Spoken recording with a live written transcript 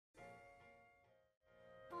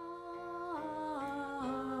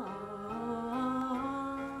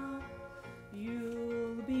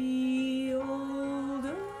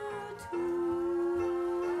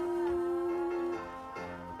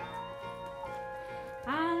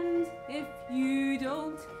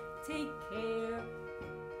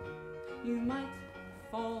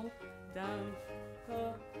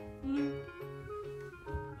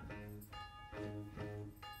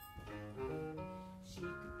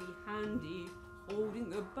handy, holding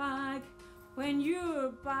the bag when your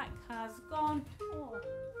back has gone. Oh.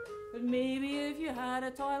 But maybe if you had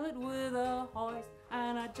a toilet with a hoist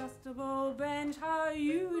and adjustable bench, how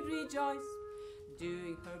you would rejoice.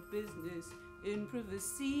 Doing her business in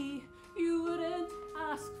privacy, you wouldn't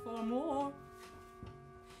ask for more.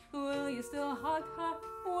 Will you still hug her?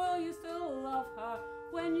 Will you still love her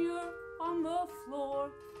when you're on the floor?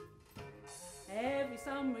 Every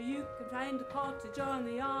summer you can find a cottage on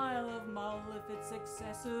the Isle of Mull if it's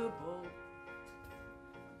accessible.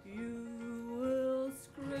 You will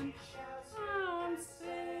scrimp and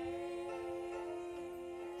say.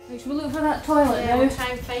 Should we look for that toilet now? We'll try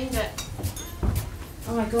and find it.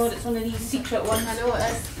 Oh my god, it's one of these secret ones. I know it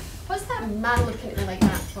is. What's that man looking at me like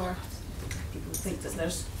that for? People think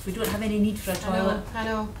that we don't have any need for a toilet. I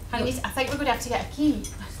know. I think we're going to have to get a key.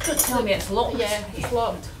 Don't tell me it's locked. Yeah, it's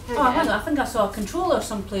locked. Oh, hang on, I think I saw a controller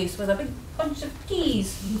someplace with a big bunch of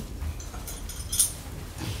keys.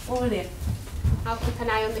 Over there. I'll keep an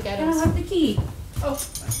eye on the Can I girls. have the key? Oh,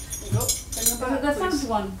 there you go. Bring them back, The please. third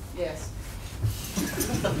one. Yes.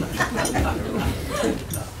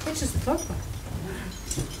 Which is the third one?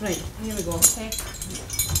 Right, here we go. Okay.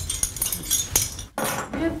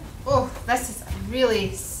 Yep. Oh, this is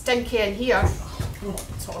really stinky in here. Oh,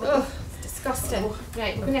 it's horrible. Oh, it's disgusting.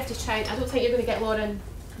 Right, we're going to have to try and I don't think you're going to get Lauren.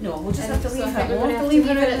 No, we'll just And have to so leave I her. think we're We'll gonna have to have leave to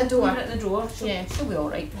her leave it at at the door. Leave her at the door. Yeah. She'll be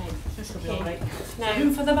alright. Right. She'll be Okay. alright. Now,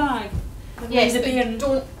 Room for the bag. yes, the but bear.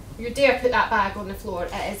 don't you dare put that bag on the floor.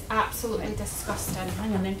 It is absolutely disgusting.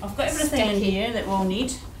 Hang on then. I've got everything in Sticky. here that we'll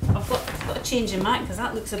need. I've got a change in mat because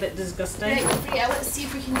that looks a bit disgusting. Right, Rita, let's see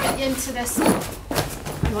if we can get you into this.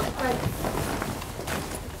 Right.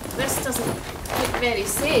 This doesn't look very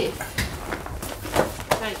safe.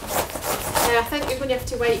 Right. Now I think you're going to have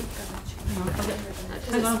to wipe.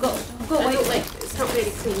 Hang on, I've got I white. don't like it's not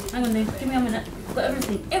very clean. Hang on then, give me a minute. I've got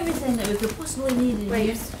everything that we could possibly need in Right.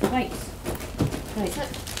 here. Right. Right.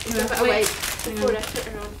 Give it a wipe before I put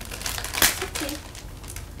her on. Okay.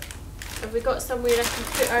 Have we got somewhere I can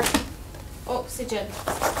put our oxygen?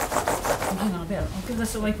 Oh, hang on a bit. I'll give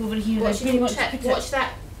this a wipe over here. Watch, Then. Really want to check, put watch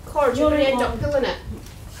that cord, You're you're going to right end up pulling it.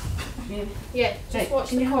 Yeah. Yeah, just Right, watch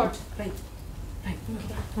can the you cord. Right. Right.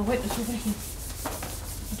 I'll wipe this over here.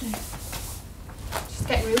 She's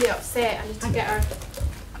getting really upset. I need to get her.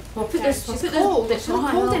 I'll put this. She's cold. It's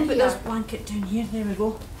not cold in Put here. this blanket down here. There we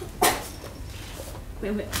go.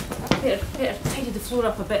 Wait. Better tidy the floor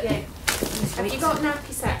up a bit. Yeah. Have you got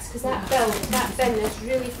nappy sacks? Because that bin is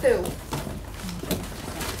really full.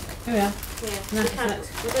 Here we are. Yeah. Nappy sacks.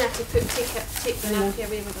 We're going to have to take the nappy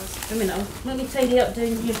away with us. Wait a minute. Let me tidy up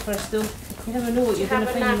down here first though. You never know what you're going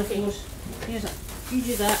to find on the floors. Here's it. You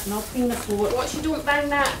do that and I'll clean the floor. Watch you don't bang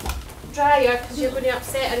that dryer because you're going to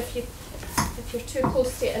upset her if you're too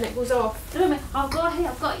close to it and it goes off. Wait a minute. I've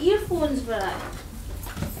got earphones for that.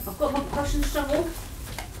 I've got my Persian shovel.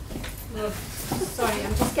 Sorry,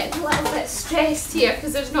 I'm just getting a little bit stressed here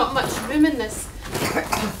because there's not much room in this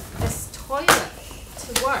toilet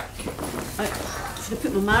to work. I should have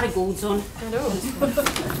put my marigolds on. I know.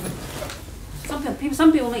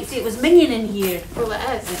 Some people might say it was Mingin in here. Well,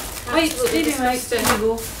 it is. Wait, Absolutely maybe right. disgusting. There you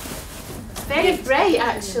go. Very bright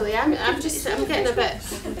actually. I'm getting a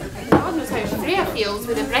bit. God knows how Freya feels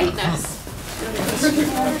with the brightness.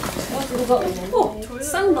 Oh,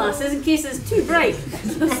 sunglasses in case it's too bright.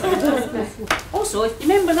 Also, you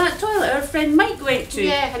remember that toilet our friend Mike went to?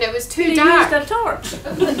 Yeah, and it was too They dark. used a torch.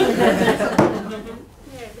 Yeah,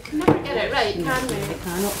 we can never get it right, can we? They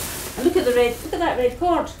cannot. And look at that red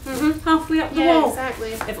cord halfway up the Yeah, wall.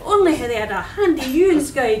 exactly. If only they had a handy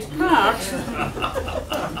Ewan's Guide card.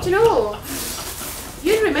 Do you know?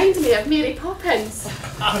 You remind me of Mary Poppins.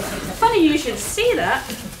 Funny you should say that.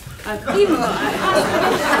 I've even got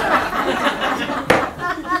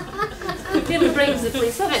it. Really brings the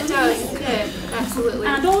place up. It does, yeah, absolutely.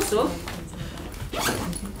 And also,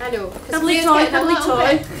 I know. 'Cause cuddly Freya's toy, getting a cuddly little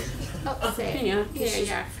toy. bit upset. Yeah,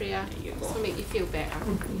 Yeah, Freya. This will make you feel better.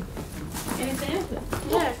 Anything else?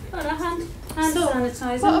 Yeah. Oh, a hand So,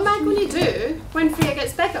 sanitizer. what am I going to do when Freya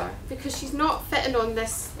gets bigger? Because she's not fitting on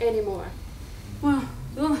this anymore. Well,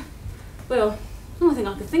 the only thing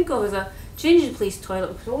I could think of is a changing place toilet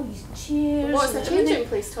with all these chairs. What's the and changing everything.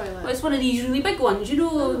 place toilet? Well, it's one of these really big ones, you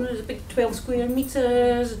know, there's a big 12 square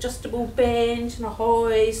metres, adjustable bench and a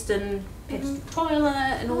hoist and pedestal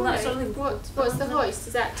toilet and all that sort of thing. What's the hoist?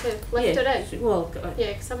 Is that to lift her in? Well, Yeah,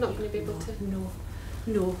 because I'm not going to be able to.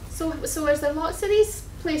 no. So is there lots of these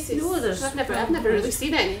places? No, there's. I've never really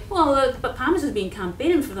seen any. Well, but Pam's has been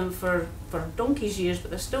campaigning for them for donkey's years, but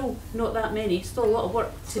there's still not that many. Still a lot of work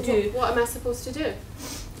to So do. what am I supposed to do?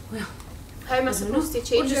 Well, how am I I don't supposed know. to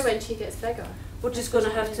change We'll her just- when she gets bigger? we're just going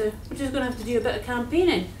to have to do a bit of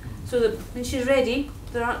campaigning so that when she's ready,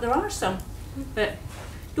 there are some. But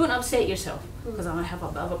don't upset yourself, because I have a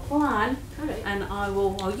bit of a plan, Alright. and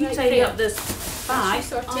while you Right, tidy great. up this bag,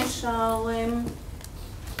 Sorted. I shall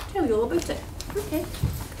tell you all about it. Okay.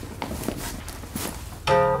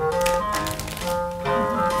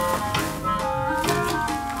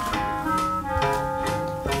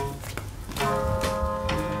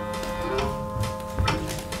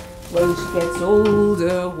 When she gets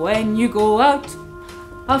older, when you go out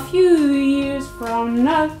a few years from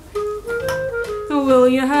now, will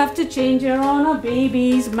you have to change her on a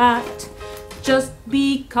baby's mat just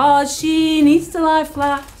because she needs to lie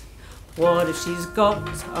flat? What if she's got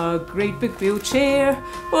a great big wheelchair?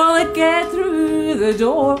 Will it get through the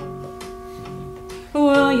door?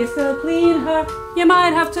 Will you still clean her? You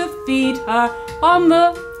might have to feed her on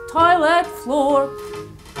the toilet floor.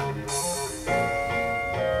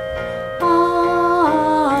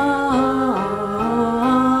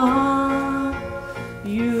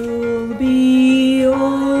 You'll be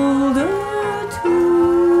older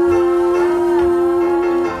too,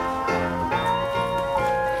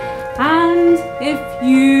 and if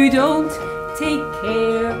you don't take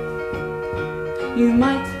care, you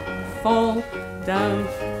might fall down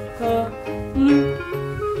the loop.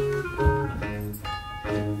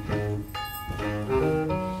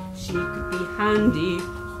 She could be handy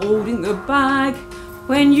holding the bag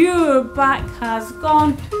when your back has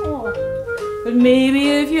gone. Oh. But maybe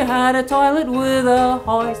if you had a toilet with a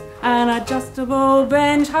hoist and adjustable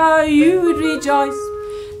bench, how you would rejoice.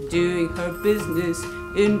 Doing her business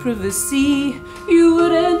in privacy, you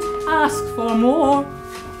wouldn't ask for more.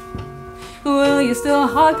 Will you still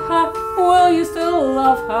hug her? Will you still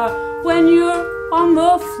love her when you're on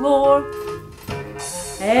the floor?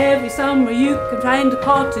 Every summer you can find a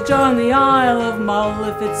cottage on the Isle of Mull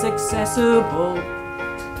if it's accessible.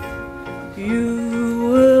 You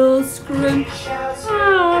will scrimp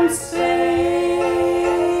and save.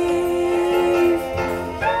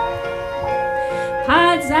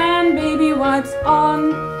 Pads and baby wipes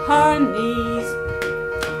on her knees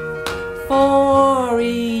for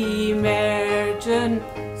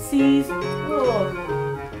emergencies. Oh.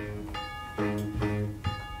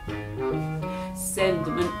 Send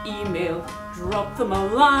them an email, drop them a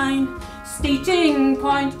line, stating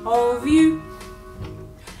point of view.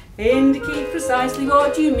 Indicate precisely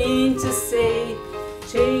what you mean to say.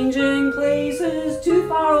 Changing places too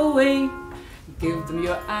far away. Give them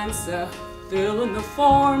your answer, fill in the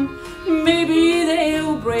form. Maybe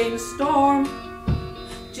they'll brainstorm.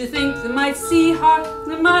 Do you think they might see her?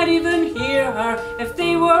 They might even hear her if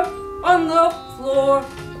they were on the floor.